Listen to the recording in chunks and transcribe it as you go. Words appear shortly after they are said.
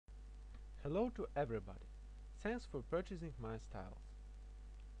Hello to everybody. Thanks for purchasing my styles.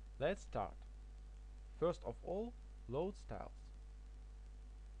 Let's start. First of all, load styles.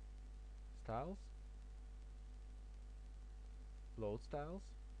 Styles, load styles.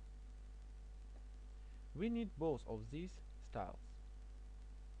 We need both of these styles.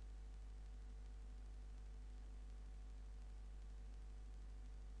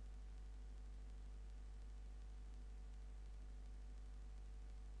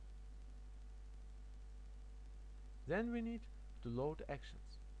 Then we need to load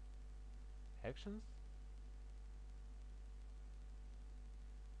actions. Actions,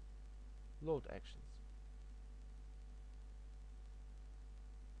 load actions.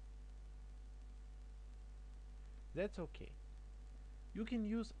 That's okay. You can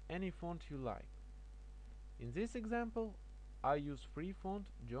use any font you like. In this example, I use free font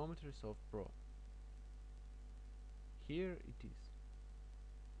Geometry Soft Pro. Here it is.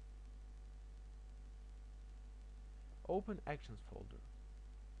 Open Actions folder.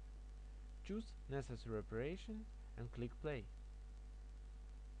 Choose Necessary Operation and click Play.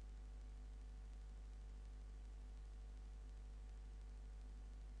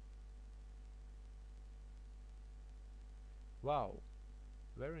 Wow,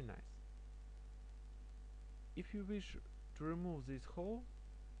 very nice. If you wish to remove this hole,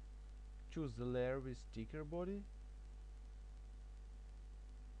 choose the layer with sticker body.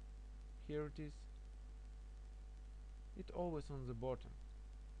 Here it is. It's always on the bottom.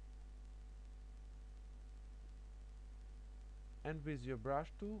 And with your brush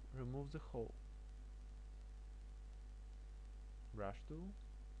tool, remove the hole. Brush tool,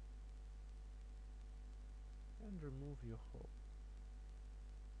 and remove your hole.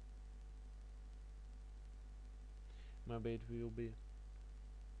 Maybe it will be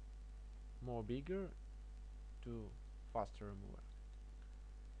more bigger to faster remover.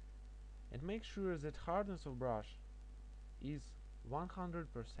 And make sure that hardness of brush is 100%.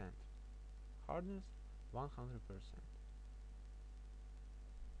 Hardness 100%.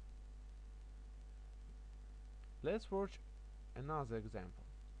 Let's watch another example.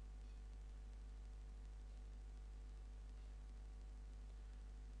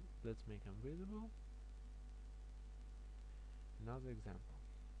 Let's make them visible. Another example.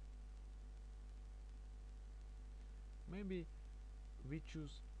 Maybe we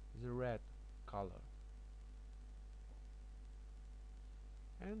choose the red color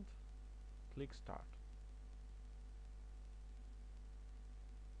and click Start.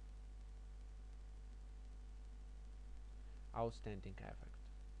 Outstanding effect.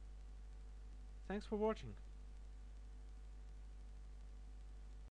 Thanks for watching.